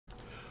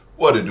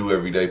What to do,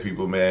 everyday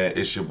people, man?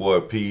 It's your boy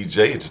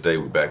PJ, and today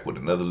we're back with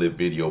another lit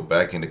video,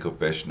 back in the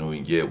confessional.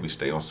 And yeah, we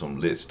stay on some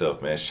lit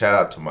stuff, man. Shout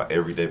out to my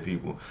everyday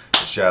people, and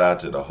shout out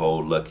to the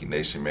whole Lucky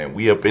Nation, man.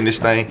 We up in this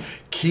thing,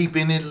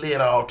 keeping it lit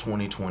all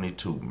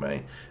 2022,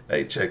 man.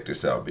 Hey, check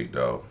this out, big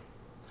dog.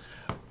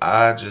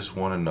 I just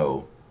want to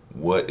know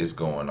what is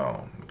going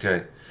on,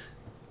 okay?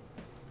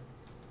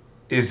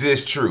 Is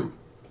this true?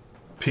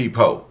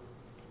 Peepo.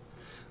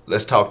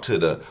 Let's talk to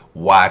the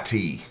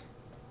YT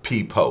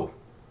Peepo,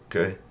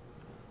 okay?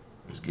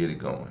 Let's get it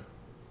going.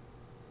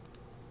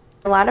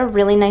 A lot of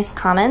really nice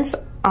comments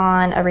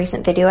on a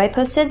recent video I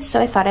posted,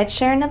 so I thought I'd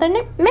share another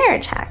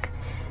marriage hack.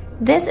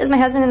 This is my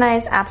husband and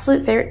I's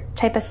absolute favorite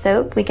type of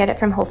soap. We get it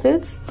from Whole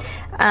Foods.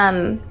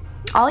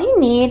 All you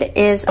need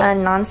is a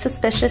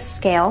non-suspicious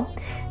scale,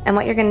 and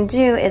what you're going to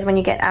do is when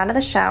you get out of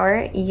the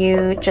shower,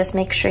 you just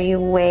make sure you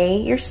weigh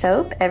your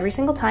soap every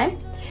single time.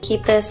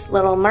 Keep this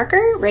little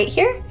marker right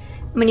here.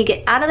 When you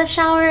get out of the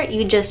shower,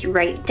 you just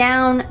write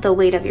down the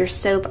weight of your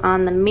soap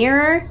on the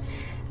mirror.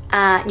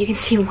 You can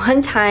see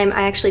one time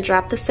I actually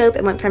dropped the soap.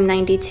 It went from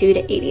 92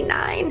 to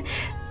 89.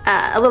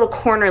 A little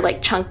corner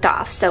like chunked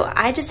off. So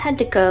I just had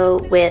to go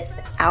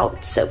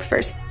without soap for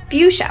a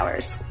few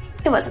showers.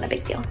 It wasn't a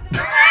big deal.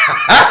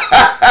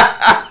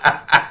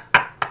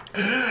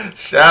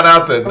 Shout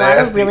out to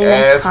nasty really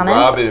ass nice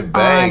Robin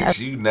Banks.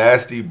 You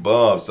nasty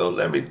bum. So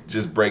let me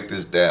just break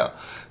this down.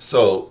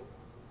 So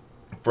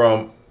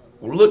from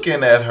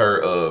looking at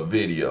her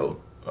video,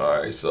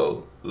 all right,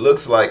 so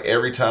looks like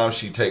every time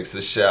she takes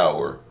a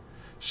shower,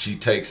 she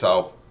takes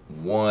off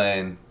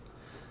one,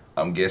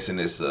 I'm guessing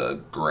it's a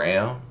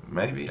gram,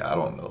 maybe, I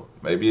don't know,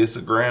 maybe it's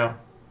a gram.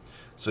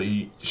 So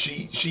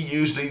she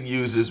usually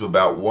uses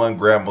about 1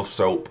 gram of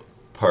soap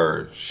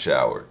per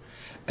shower,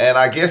 and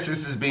I guess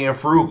this is being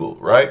frugal,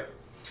 right?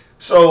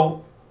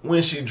 So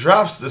when she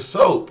drops the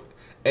soap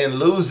and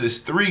loses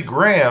 3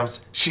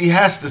 grams, she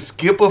has to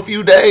skip a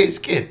few days.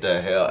 Get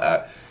the hell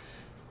out.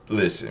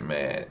 Listen,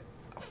 man.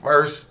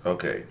 First,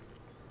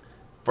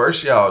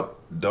 y'all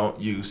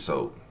don't use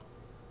soap.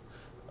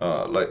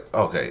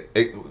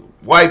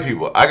 White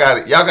people,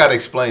 y'all gotta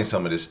explain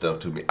some of this stuff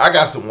to me. I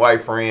got some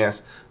white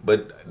friends,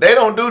 but they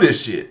don't do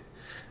this shit.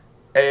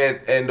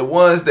 And the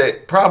ones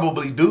that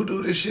probably do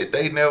this shit,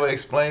 they never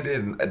explained it,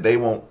 and they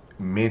won't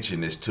mention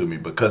this to me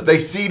because they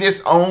see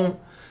this on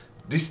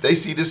this, they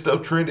see this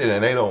stuff trending,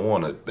 and they don't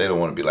want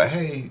to be like,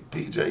 hey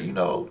PJ, you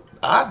know,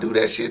 I do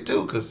that shit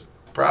too, because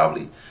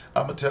probably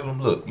I'm gonna tell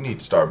them, look, you need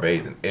to start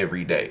bathing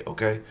every day,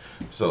 okay?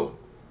 So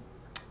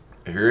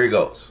here it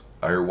goes.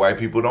 I hear white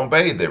people don't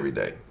bathe every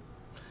day.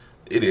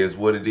 It is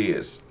what it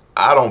is.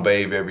 I don't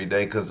bathe every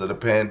day because of the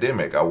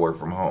pandemic. I work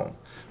from home.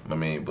 I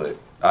mean, but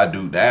I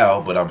do now.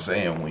 But I'm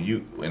saying,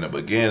 in the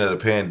beginning of the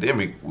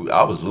pandemic,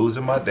 I was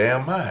losing my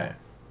damn mind.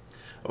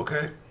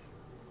 Okay.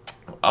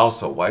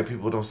 Also, white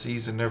people don't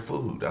season their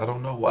food. I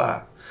don't know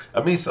why.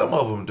 I mean, some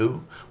of them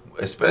do,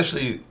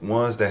 especially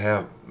ones that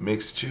have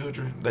mixed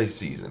children. They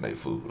season their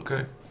food.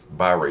 Okay.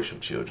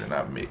 Biracial children,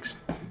 not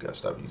mixed. You gotta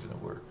stop using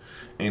that word.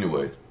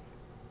 Anyway.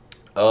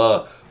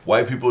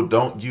 White people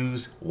don't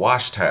use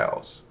wash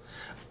towels.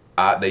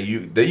 They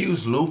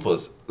use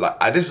loofahs.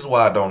 This is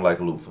why I don't like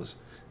loofahs,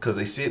 because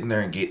they sit in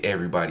there and get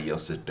everybody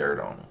else's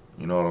dirt on them.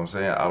 You know what I'm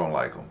saying? I don't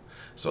like them.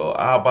 So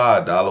I'll buy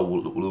a dollar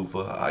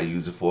loofah. I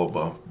use it for a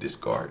month,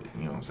 discard it.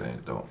 You know what I'm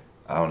saying?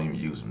 I don't even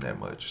use them that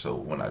much. So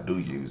when I do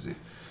use it,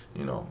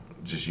 you know,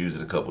 just use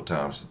it a couple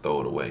times to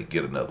throw it away.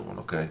 Get another one,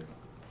 okay?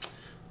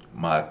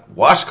 My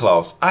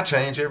washcloths, I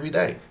change every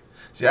day.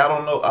 See, I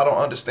don't know. I don't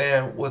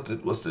understand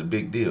what's the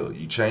big deal.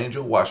 You change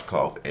your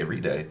washcloth every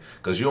day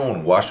because you don't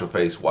want to wash your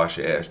face, wash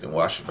your ass, then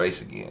wash your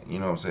face again. You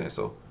know what I'm saying?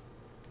 So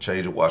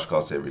change your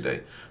washcloths every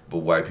day. But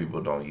white people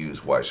don't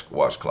use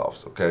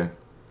washcloths, okay?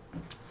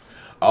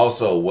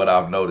 Also, what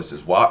I've noticed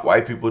is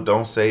white people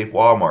don't save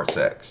Walmart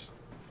sacks.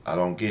 I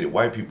don't get it.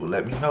 White people,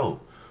 let me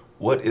know.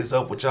 What is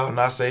up with y'all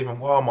not saving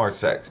Walmart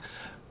sacks?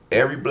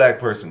 Every black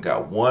person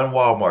got one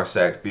Walmart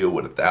sack filled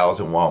with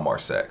 1,000 Walmart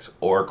sacks,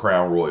 or a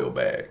Crown Royal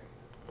bag,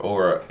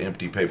 or an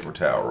empty paper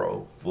towel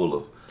roll full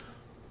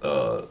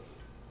of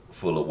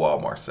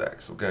Walmart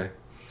sacks. Okay.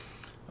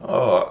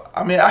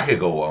 I mean, I could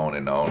go on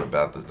and on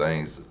about the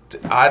things.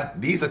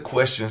 These are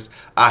questions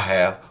I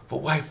have for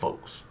white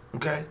folks.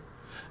 Okay.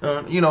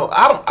 You know,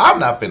 I'm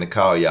not finna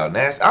call y'all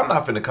nasty. I'm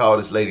not finna call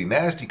this lady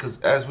nasty, because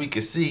as we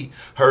can see,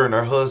 her and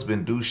her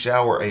husband do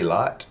shower a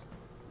lot.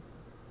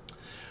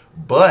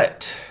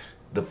 But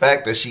the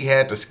fact that she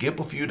had to skip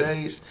a few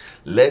days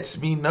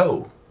lets me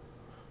know.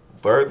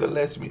 Further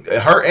lets me,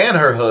 her and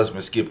her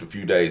husband skipped a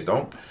few days.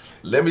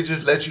 Let me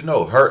just let you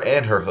know, her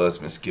and her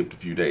husband skipped a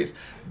few days.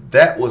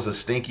 That was a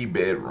stinky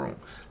bedroom.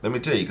 Let me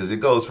tell you, because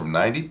it goes from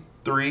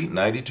 93,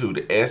 92,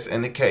 the S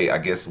and the K. I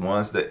guess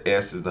one's the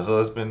S is the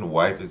husband, the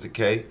wife is the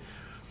K.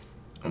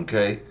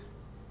 Okay.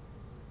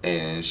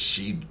 And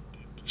she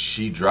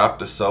dropped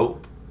the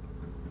soap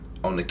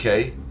on the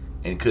K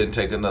and couldn't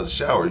take another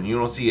shower. And you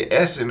don't see an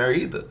S in there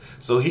either.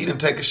 So he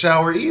didn't take a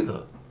shower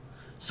either.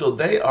 So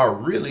they are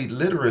really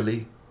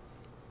literally,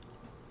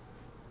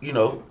 you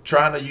know,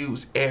 trying to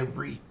use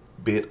every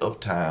bit of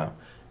time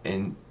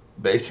and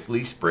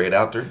basically spread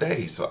out their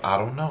day. So I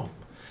don't know.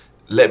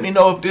 Let me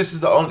know if these are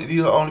the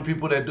only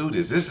people that do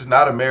this. This is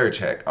not a marriage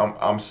hack.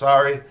 I'm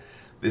sorry.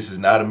 This is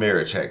not a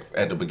marriage hack.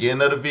 At the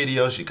beginning of the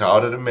video, she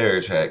called it a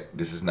marriage hack.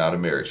 This is not a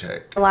marriage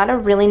hack. A lot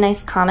of really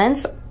nice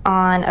comments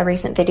on a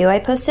recent video I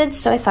posted,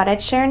 so I thought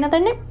I'd share another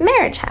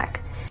marriage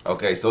hack.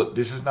 Okay, so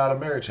this is not a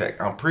marriage hack.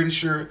 I'm pretty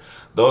sure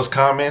those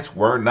comments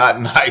were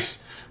not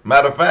nice.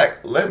 Matter of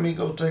fact, let me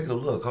go take a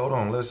look. Hold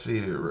on, let's see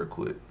here real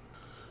quick.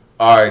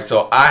 All right,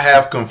 so I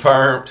have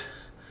confirmed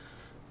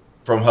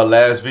from her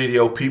last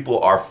video, people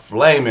are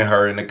flaming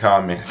her in the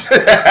comments.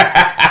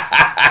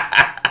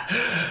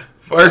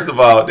 First of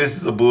all, this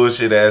is a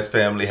bullshit ass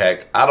family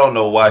hack. I don't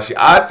know why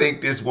I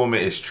think this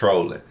woman is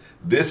trolling.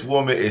 This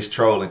woman is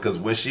trolling because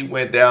when she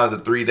went down to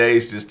 3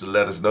 days just to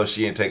let us know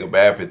she didn't take a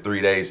bath in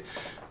 3 days,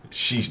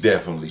 she's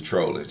definitely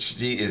trolling.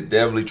 She is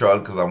definitely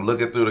trolling because I'm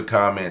looking through the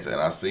comments and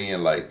I'm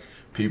seeing like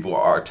people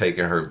are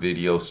taking her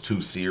videos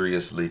too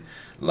seriously.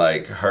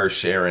 Like her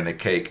sharing the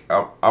cake.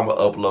 I'm going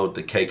to upload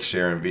the cake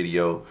sharing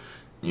video.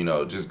 You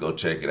know, just go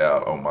check it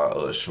out on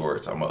my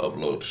shorts. I'm going to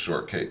upload the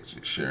short cake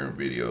sharing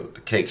video. The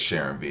cake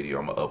sharing video.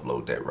 I'm going to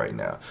upload that right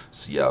now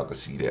so y'all can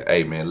see that.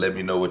 Hey, man, let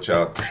me know what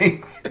y'all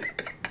think.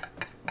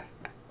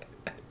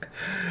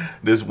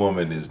 This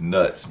woman is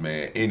nuts,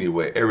 man.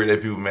 Anyway, everyday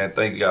people, man,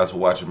 thank you guys for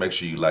watching. Make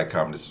sure you like,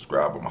 comment, and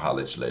subscribe. I'm going to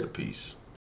holler at you later. Peace.